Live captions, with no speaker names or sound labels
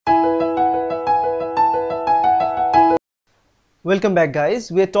Welcome back,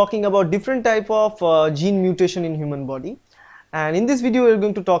 guys. We are talking about different type of gene mutation in human body, and in this video we are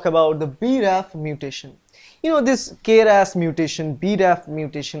going to talk about the BRAF mutation. This KRAS mutation, BRAF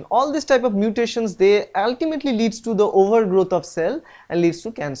mutation, all this type of mutations, they ultimately leads to the overgrowth of cell and leads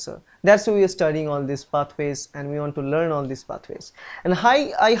to cancer. That's why we are studying all these pathways and we want to learn all these pathways. And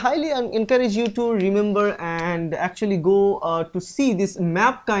I highly encourage you to remember and actually go to see this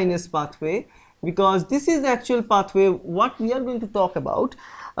MAP kinase pathway, because this is the actual pathway what we are going to talk about,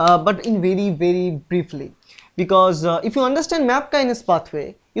 but in very briefly. Because if you understand MAP kinase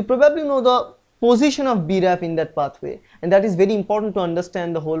pathway, you probably know the position of BRAF in that pathway, and that is very important to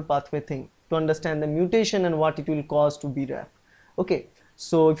understand the whole pathway thing, to understand the mutation and what it will cause to BRAF. Okay,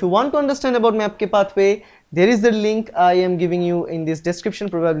 so if you want to understand about MAPK pathway, there is the link I am giving you in this description,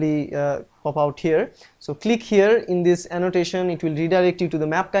 probably pop out here. So click here in this annotation, it will redirect you to the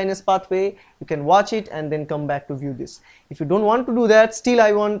MAP kinase pathway. You can watch it and then come back to view this. If you don't want to do that, still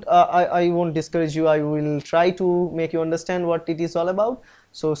I won't discourage you. I will try to make you understand what it is all about,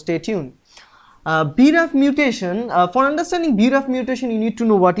 so stay tuned. BRAF mutation, for understanding BRAF mutation you need to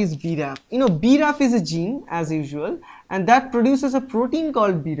know what is BRAF. BRAF is a gene as usual, and that produces a protein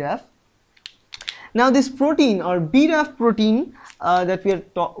called BRAF. Now this protein or BRAF protein that we are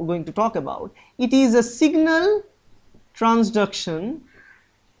going to talk about, it is a signal transduction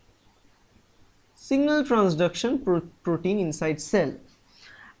protein inside cell,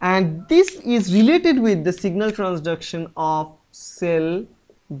 and this is related with the signal transduction of cell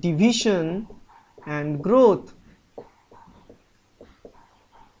division and growth.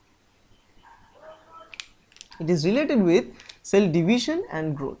 It is related with cell division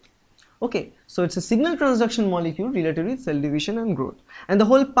and growth. Okay, so it's a signal transduction molecule related with cell division and growth, and the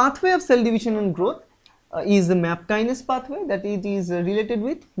whole pathway of cell division and growth is the MAP kinase pathway, that it is related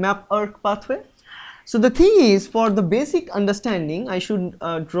with MAP-ERK pathway. So the thing is, for the basic understanding, I should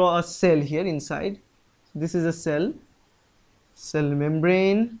draw a cell here inside. This is a cell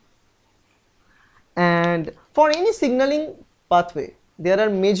membrane, and for any signaling pathway there are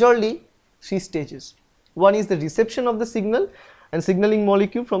majorly three stages. One is the reception of the signal and signaling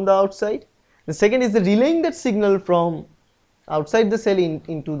molecule from the outside. The second is the relaying that signal from outside the cell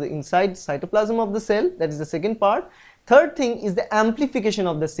into the inside cytoplasm of the cell, that is the second part. Third thing is the amplification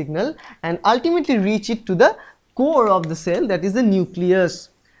of the signal and ultimately reach it to the core of the cell, that is the nucleus,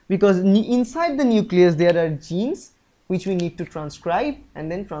 because inside the nucleus there are genes which we need to transcribe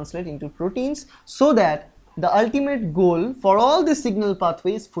and then translate into proteins, so that the ultimate goal for all this signal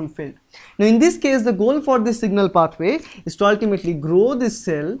pathway is fulfilled. Now in this case, the goal for this signal pathway is to ultimately grow this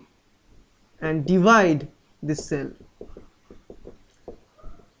cell and divide this cell.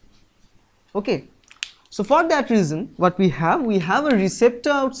 Okay, so for that reason what we have a receptor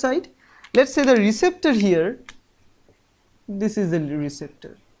outside. Let's say the receptor here, this is the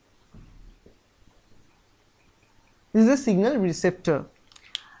receptor. This is a signal receptor,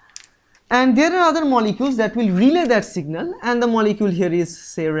 and there are other molecules that will relay that signal, and the molecule here is,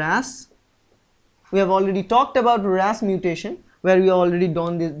 say, RAS. We have already talked about RAS mutation, where we already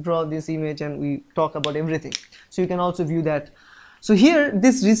draw this image and we talk about everything, so you can also view that. So here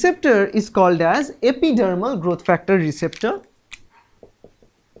this receptor is called as epidermal growth factor receptor,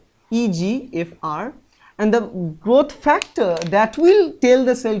 EGFR. And the growth factor that will tell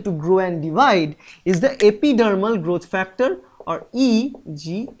the cell to grow and divide is the epidermal growth factor, or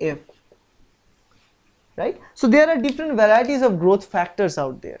EGF, right? So there are different varieties of growth factors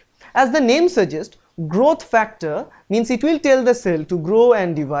out there. As the name suggests, growth factor means it will tell the cell to grow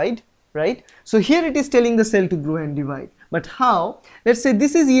and divide, right? So here it is telling the cell to grow and divide. But how? Let's say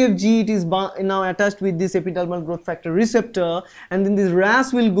this is EFG, it is now attached with this epidermal growth factor receptor, and then this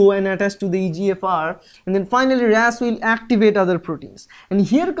RAS will go and attach to the EGFR, and then finally RAS will activate other proteins. And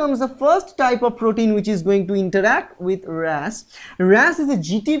here comes the first type of protein which is going to interact with RAS. RAS is a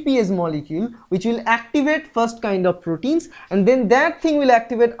GTPase molecule which will activate first kind of proteins, and then that thing will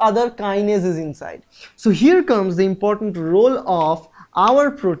activate other kinases inside. So here comes the important role of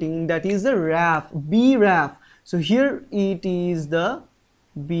our protein, that is the RAF, BRAF. So here it is the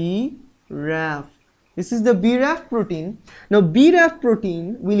BRAF. This is the BRAF protein. Now BRAF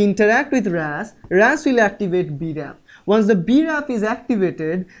protein will interact with RAS. RAS will activate BRAF. Once the BRAF is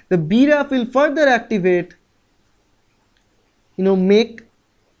activated, the BRAF will further activate, make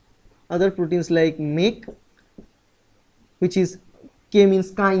other proteins like MAPK, which is K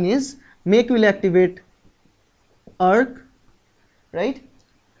means kinase. MAPK will activate ERK, right?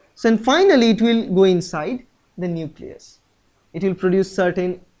 So and finally it will go inside the nucleus. It will produce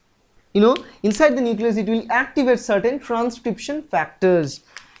certain, inside the nucleus it will activate certain transcription factors.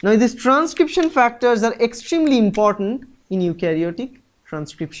 Now these transcription factors are extremely important in eukaryotic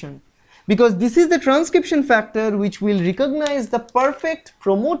transcription, because this is the transcription factor which will recognize the perfect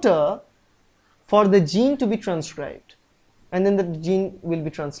promoter for the gene to be transcribed, and then the gene will be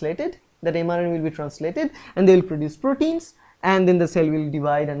translated, that mRNA will be translated, and they will produce proteins, and then the cell will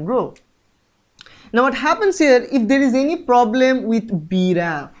divide and grow. Now what happens here, if there is any problem with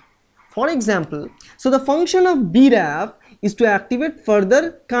BRAF, for example, so the function of BRAF is to activate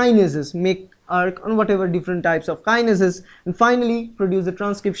further kinases, make ARC on whatever different types of kinases, and finally produce a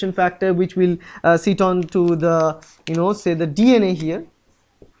transcription factor which will sit on to the, say the DNA here,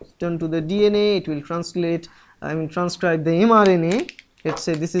 turn to the DNA, it will transcribe the mRNA. Let's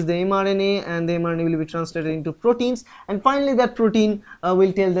say this is the mRNA, and the mRNA will be translated into proteins, and finally that protein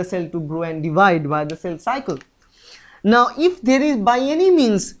will tell the cell to grow and divide by the cell cycle. Now if there is by any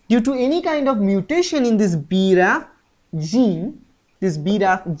means, due to any kind of mutation in this BRAF gene,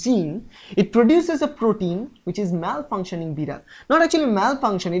 it produces a protein which is malfunctioning BRAF. Not actually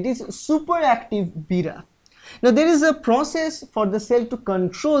malfunction, it is superactive BRAF. Now there is a process for the cell to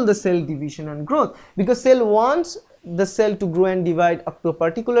control the cell division and growth, because cell wants the cell to grow and divide up to a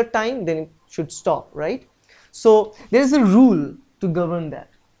particular time, then it should stop, right? So there is a rule to govern that,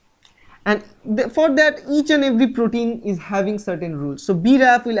 and for that each and every protein is having certain rules. So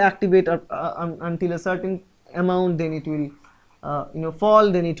BRAF will activate until a certain amount, then it will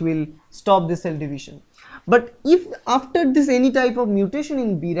fall, then it will stop the cell division. But if after this any type of mutation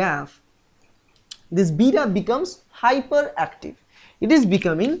in BRAF, this BRAF becomes hyperactive, it is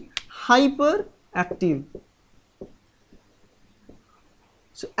becoming hyperactive.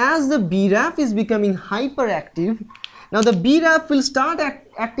 So as the BRAF is becoming hyperactive, now the BRAF will start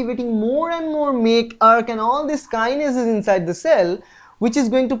activating more and more MAPK, ARC and all these kinases inside the cell, which is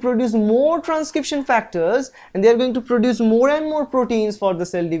going to produce more transcription factors, and they are going to produce more and more proteins for the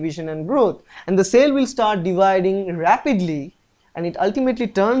cell division and growth, and the cell will start dividing rapidly, and it ultimately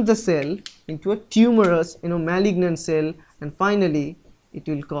turns the cell into a tumorous, malignant cell, and finally it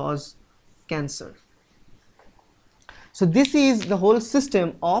will cause cancer. So this is the whole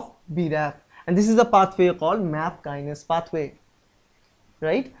system of BRAF, and this is a pathway called MAP kinase pathway,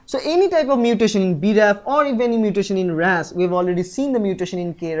 right? So any type of mutation in BRAF, or if any mutation in RAS, we have already seen the mutation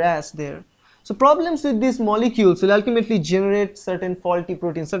in KRAS there. So problems with these molecules will ultimately generate certain faulty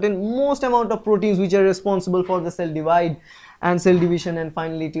proteins, certain most amount of proteins which are responsible for the cell divide and cell division, and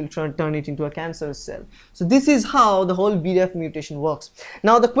finally it will turn it into a cancerous cell. So this is how the whole BRAF mutation works.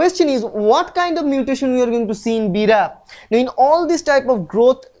 Now the question is, what kind of mutation we are going to see in BRAF? Now in all these type of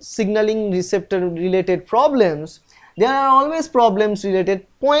growth signaling receptor related problems, there are always problems related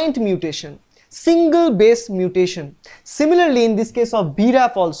point mutation, single base mutation. Similarly in this case of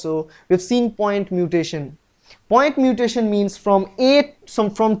BRAF also, we have seen point mutation. Point mutation means from T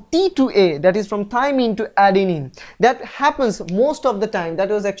to A, that is from thymine to adenine. That happens most of the time. That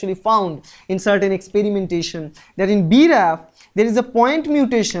was actually found in certain experimentation, that in BRAF there is a point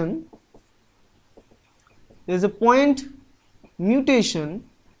mutation. There is a point mutation,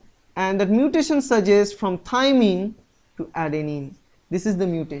 and that mutation suggests from thymine to adenine. This is the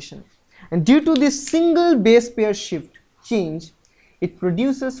mutation, and due to this single base pair shift change, it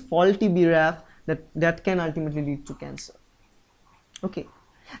produces faulty BRAF that can ultimately lead to cancer. Okay,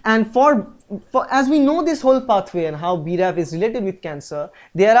 and for as we know this whole pathway and how BRAF is related with cancer,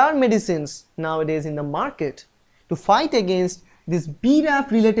 there are medicines nowadays in the market to fight against these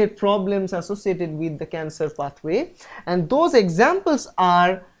BRAF related problems associated with the cancer pathway, and those examples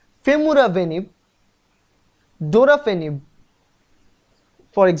are femuravenib, dorafenib,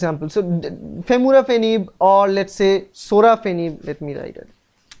 for example. So femuravenib, or let's say sorafenib, let me write it.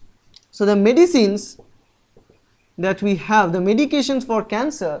 So the medicines that we have, the medications for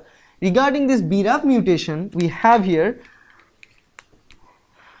cancer regarding this BRAF mutation we have here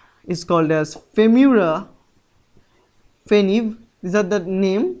is called as femuravenib, these are the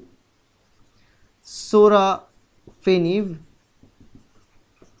name, sorafenib,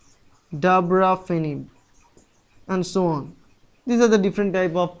 dabrafenib, and so on. These are the different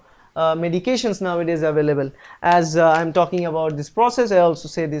type of medications nowadays available. As I'm talking about this process, I also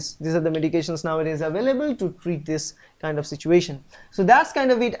say these are the medications nowadays available to treat this kind of situation. So that's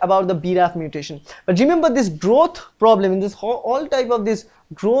kind of it about the BRAF mutation. But remember, this growth problem in this all type of this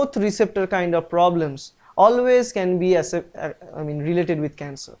growth receptor kind of problems always can be related with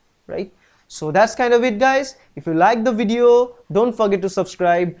cancer, right? So that's kind of it, guys. If you like the video, don't forget to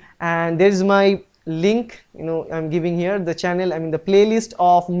subscribe, and there is my link, I'm giving here the channel, the playlist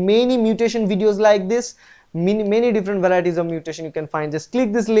of many mutation videos like this, many different varieties of mutation you can find. Just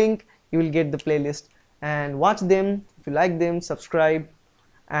click this link, you will get the playlist and watch them. If you like them, subscribe,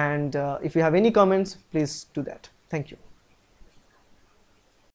 and if you have any comments, please do that. Thank you.